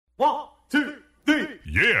1, 2, 3.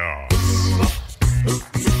 Yeah!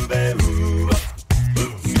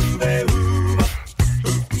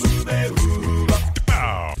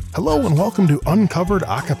 Hello and welcome to Uncovered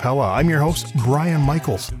Acapella. I'm your host, Brian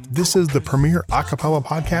Michaels. This is the premier acapella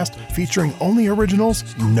podcast featuring only originals,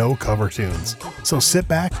 no cover tunes. So sit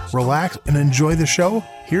back, relax, and enjoy the show.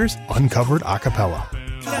 Here's Uncovered Acapella.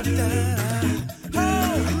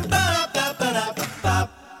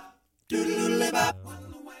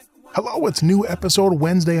 Hello, it's new episode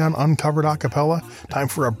Wednesday on Uncovered Acapella. Time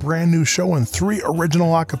for a brand new show and 3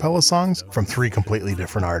 original acapella songs from 3 completely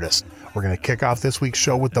different artists. We're going to kick off this week's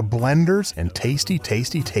show with the Blenders and Tasty,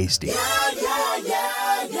 Tasty, Tasty.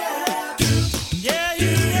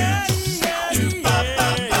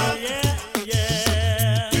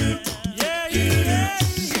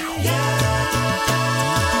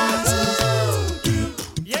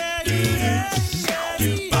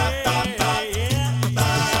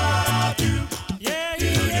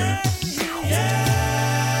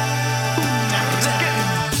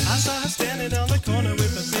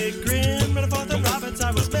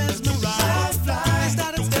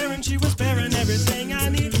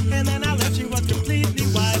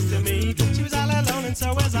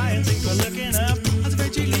 So as I and things were looking up, I was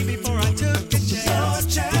afraid she'd leave before I took a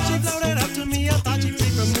chance. She floated up to me, I thought she'd flee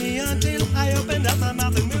from me until I opened up my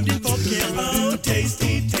mouth and moved in for the kill. Oh,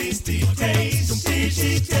 tasty, tasty, tasty,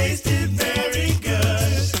 she tasted very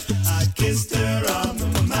good. I kissed her on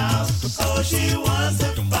the mouth, oh, she was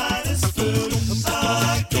the finest food. Oh,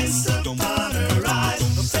 I kissed upon her eyes,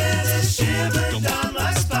 sent a shiver down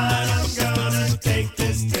my spine. I'm gonna take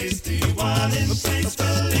this tasty one and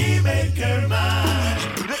tastefully make her mine.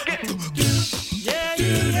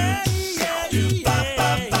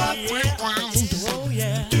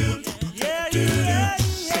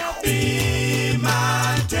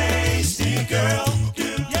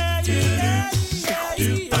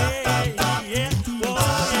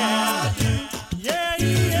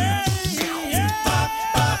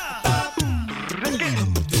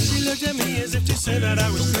 Say that I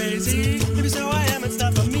was crazy. Maybe so I am, it's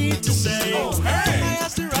not for me to say. Oh, hey. I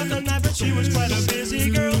asked her out the night, but she was quite a busy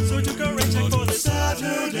girl, so I took a rain check for the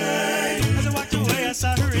Saturday. As I walked away, I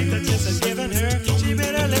saw her eat the kiss I'd given her. She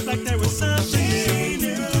bit her lip like there was something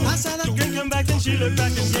new. I saw that grin come back, then she looked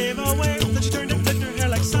back and gave away. Then she turned and flipped her hair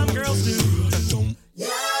like some girls do. Yeah,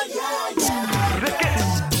 yeah,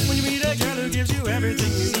 yeah. When you meet a girl who gives you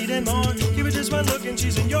everything you need and more, give her just one look and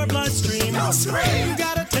she's in your bloodstream. No scream. You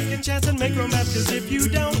gotta take a chance and make romance, cause if you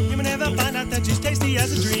don't, you may never find out that she's tasty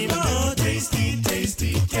as a dream. Oh, tasty,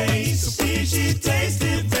 tasty, tasty, she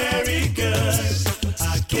tasted very good.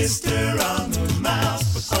 I kissed her on the mouth,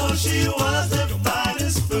 oh, she was the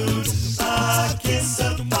finest food. I kissed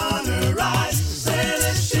upon her eyes, sent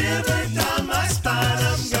a shiver down my spine.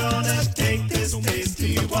 I'm gonna take this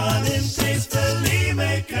tasty one and tastefully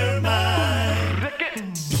make her mine.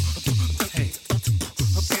 Hey,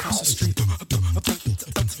 across the street.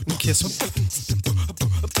 Kiss him.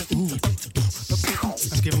 Ooh.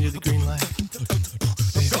 I'm giving you the green light.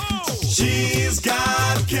 Baby. She's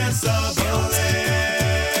got kissable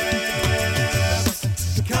lips.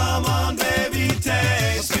 Come on, baby,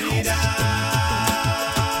 taste me down.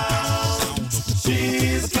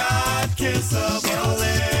 She's got kissable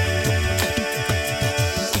lips.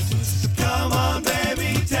 Come on,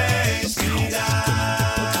 baby, taste me down.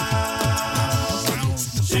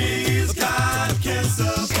 She's got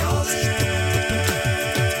kissable lips.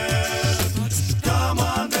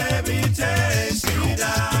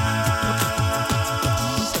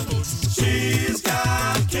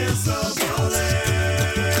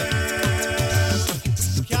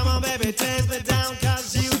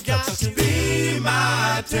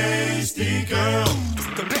 Tasty girl,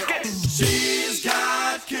 she's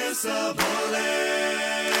got kissable lips.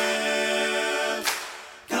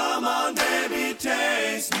 Come on, baby,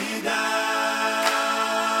 taste me down.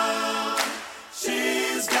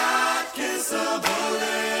 She's got kissable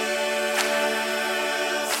lips.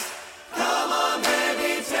 Come on,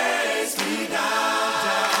 baby, taste me down.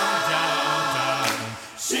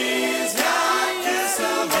 She's got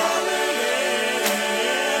kissable lips.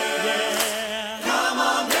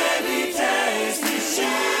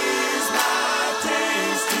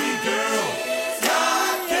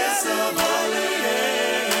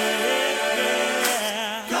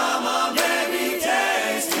 Come on, baby.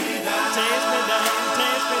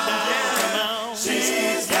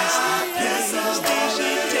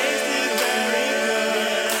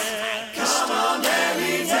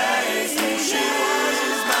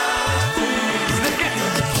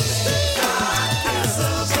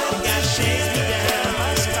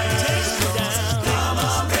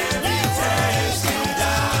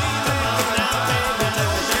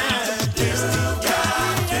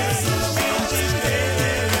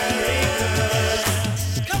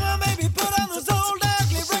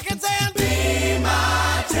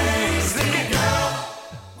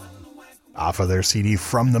 Off of their CD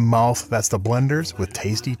From the Mouth, that's the Blenders with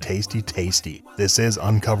Tasty, Tasty, Tasty. This is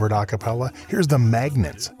Uncovered Acapella. Here's the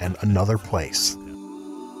Magnets and Another Place.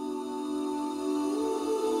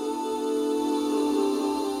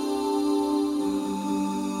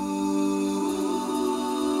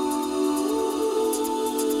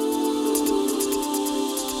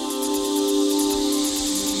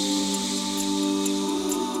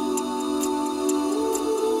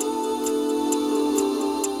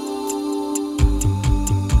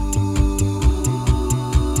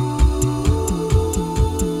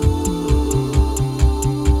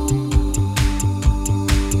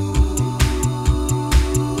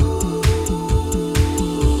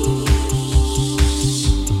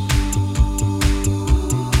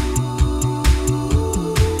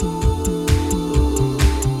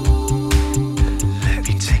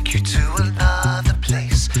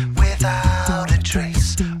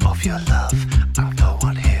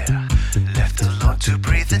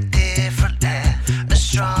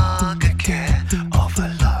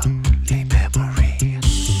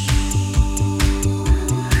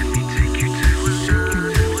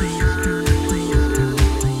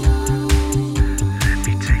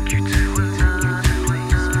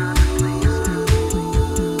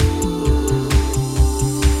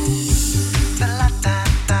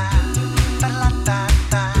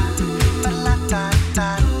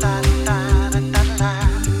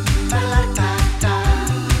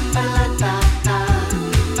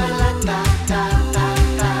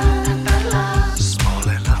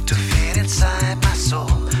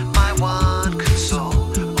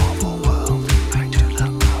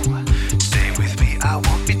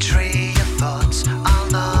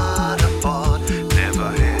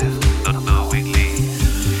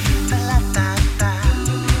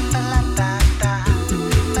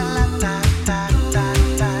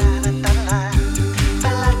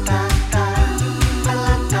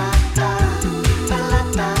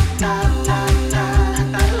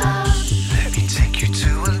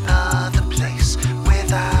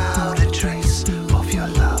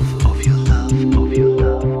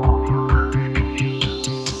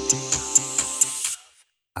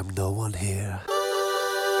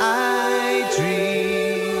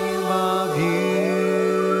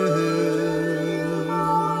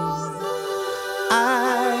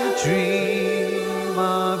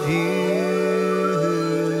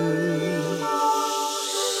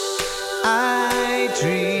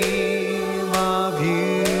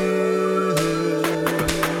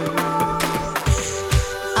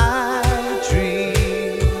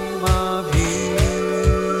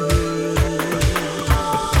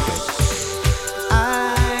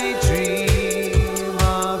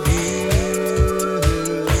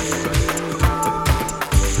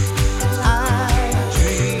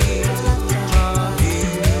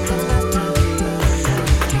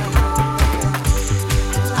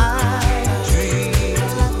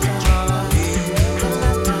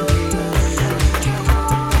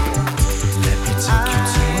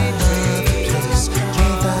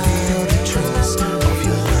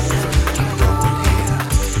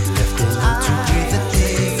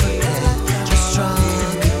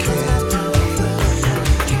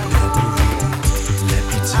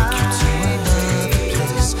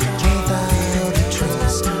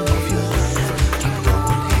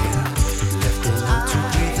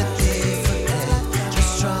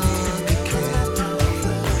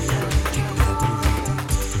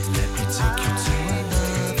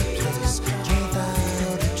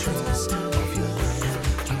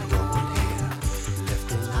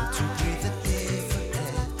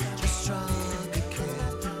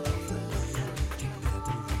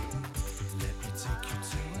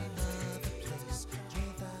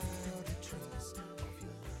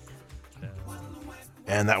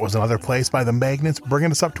 And that was Another Place by the Magnets,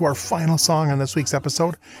 bringing us up to our final song on this week's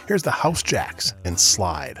episode. Here's the House Jacks and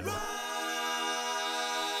Slide.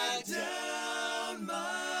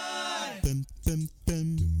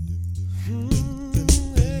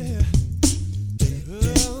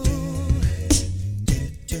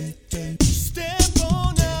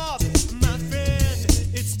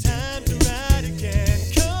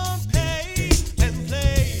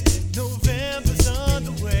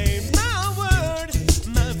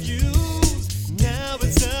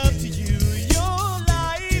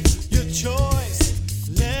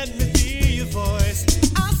 Let me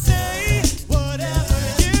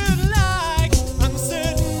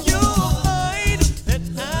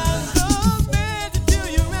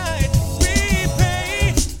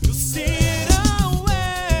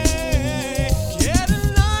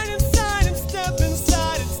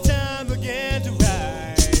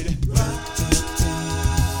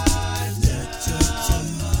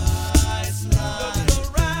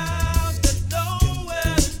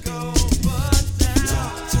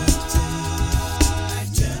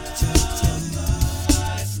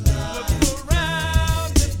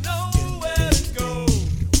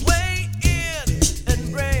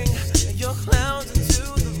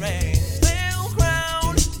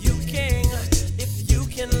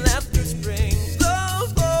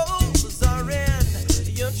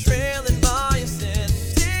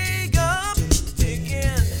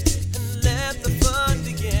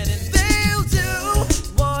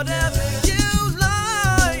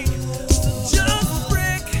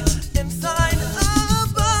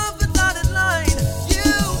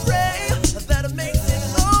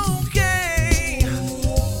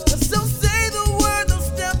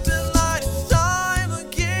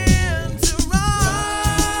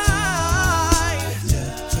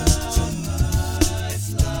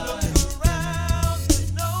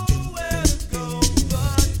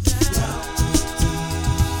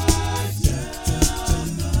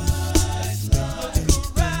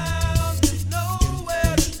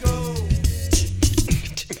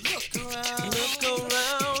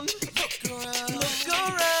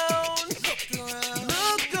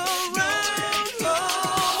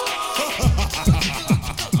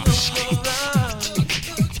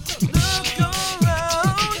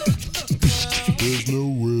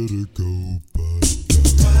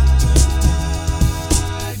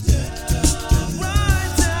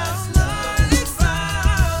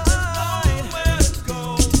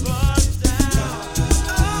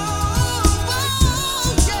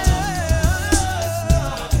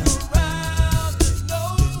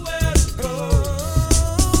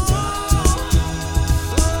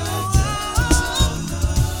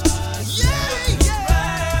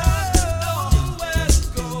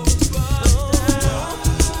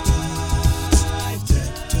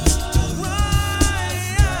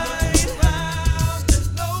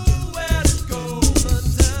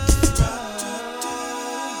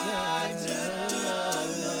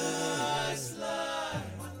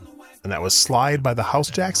That was Slide by the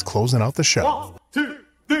House Jacks closing out the show. 1, 2,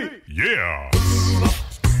 3, Yeah!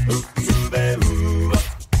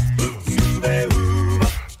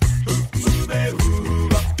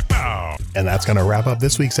 And that's going to wrap up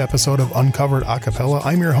this week's episode of Uncovered Acapella.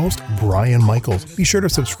 I'm your host, Brian Michaels. Be sure to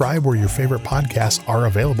subscribe where your favorite podcasts are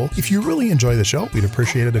available. If you really enjoy the show, we'd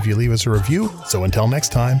appreciate it if you leave us a review. So until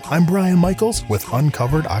next time, I'm Brian Michaels with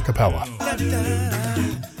Uncovered Acapella.